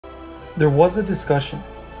There was a discussion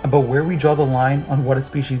about where we draw the line on what a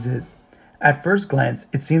species is. At first glance,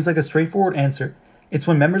 it seems like a straightforward answer. It's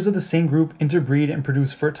when members of the same group interbreed and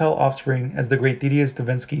produce fertile offspring, as the great Thaddeus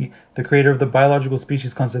Davidsky, the creator of the biological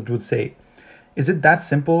species concept, would say. Is it that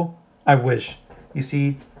simple? I wish. You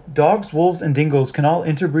see, dogs, wolves, and dingoes can all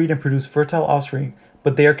interbreed and produce fertile offspring,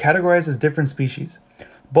 but they are categorized as different species.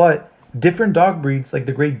 But different dog breeds, like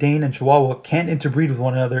the Great Dane and Chihuahua, can't interbreed with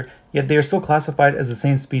one another, yet they are still classified as the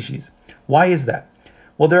same species. Why is that?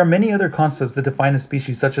 Well, there are many other concepts that define a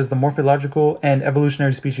species, such as the morphological and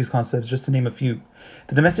evolutionary species concepts, just to name a few.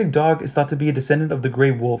 The domestic dog is thought to be a descendant of the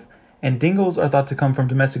gray wolf, and dingoes are thought to come from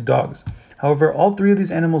domestic dogs. However, all three of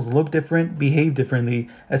these animals look different, behave differently,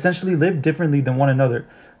 essentially live differently than one another.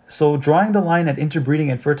 So drawing the line at interbreeding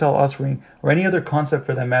and fertile offspring, or any other concept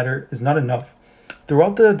for that matter, is not enough.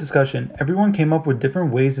 Throughout the discussion, everyone came up with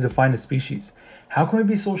different ways to define a species. How can we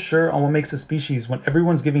be so sure on what makes a species when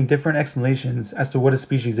everyone's giving different explanations as to what a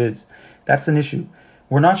species is? That's an issue.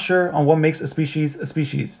 We're not sure on what makes a species a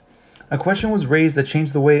species. A question was raised that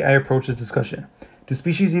changed the way I approached the discussion. Do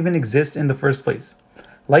species even exist in the first place?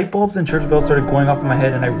 Light bulbs and church bells started going off in my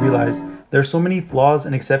head, and I realized there are so many flaws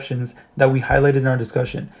and exceptions that we highlighted in our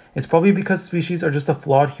discussion. It's probably because species are just a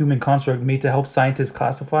flawed human construct made to help scientists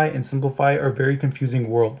classify and simplify our very confusing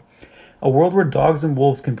world. A world where dogs and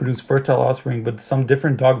wolves can produce fertile offspring, but some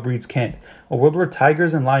different dog breeds can't. A world where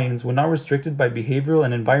tigers and lions, when not restricted by behavioral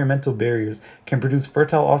and environmental barriers, can produce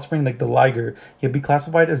fertile offspring like the liger, yet be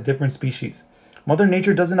classified as different species. Mother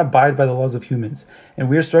Nature doesn't abide by the laws of humans, and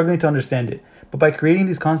we are struggling to understand it. But by creating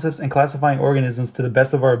these concepts and classifying organisms to the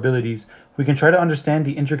best of our abilities, we can try to understand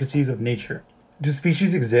the intricacies of nature. Do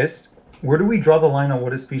species exist? Where do we draw the line on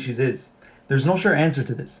what a species is? There's no sure answer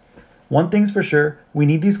to this. One thing's for sure, we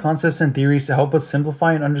need these concepts and theories to help us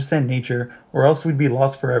simplify and understand nature, or else we'd be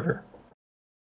lost forever.